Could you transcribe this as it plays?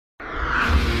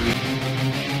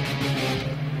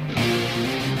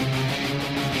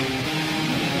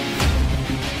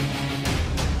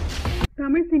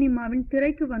தமிழ் சினிமாவின்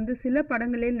திரைக்கு வந்து சில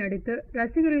படங்களில் நடித்து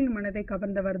ரசிகர்களின் மனதை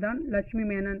கவர்ந்தவர்தான் லட்சுமி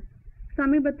மேனன்.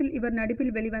 சமீபத்தில் இவர்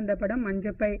நடிப்பில் வெளிவந்த படம்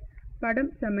மஞ்சப்பை.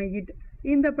 படம் செம ஹிட்.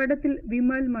 இந்த படத்தில்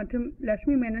விமல் மற்றும்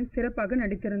லட்சுமி மேனன் சிறப்பாக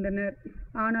நடித்திருந்தனர்.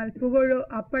 ஆனால் புகழோ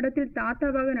அப்படத்தில்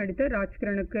தாத்தாவாக நடித்த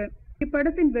ராஜ்கிரனுக்கு.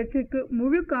 இப்படத்தின் வெற்றிக்கு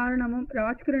முழு காரணமும்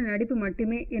ராஜ்கிரண் நடிப்பு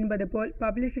மட்டுமே என்பது போல்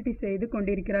பப்ளிசிட்டி செய்து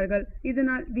கொண்டிருக்கிறார்கள்.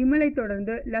 இதனால் விமலை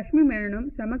தொடர்ந்து லட்சுமி மேனனும்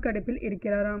சமக்கடுப்பில்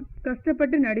இருக்கிறாராம்.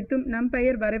 கஷ்டப்பட்டு நடித்தும் நம்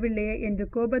பெயர் வரவில்லையே என்று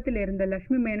கோபத்தில் இருந்த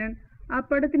லட்சுமி மேனன்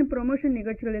அப்படத்தின் ப்ரொமோஷன்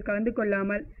நிகழ்ச்சிகளில் கலந்து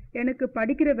கொள்ளாமல் எனக்கு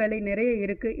படிக்கிற வேலை நிறைய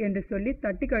இருக்கு என்று சொல்லி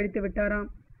தட்டி கழித்து விட்டாராம்.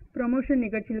 ப்ரொமோஷன்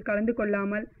நிகழ்ச்சியில் கலந்து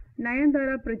கொள்ளாமல்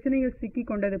நயன்தாரா பிரச்சனையில் சிக்கி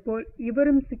கொண்டது போல்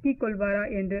இவரும் சிக்கிக் கொள்வாரா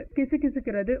என்று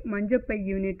கிசுகிசுக்கிறது மஞ்சப்பை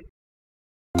யூனிட்.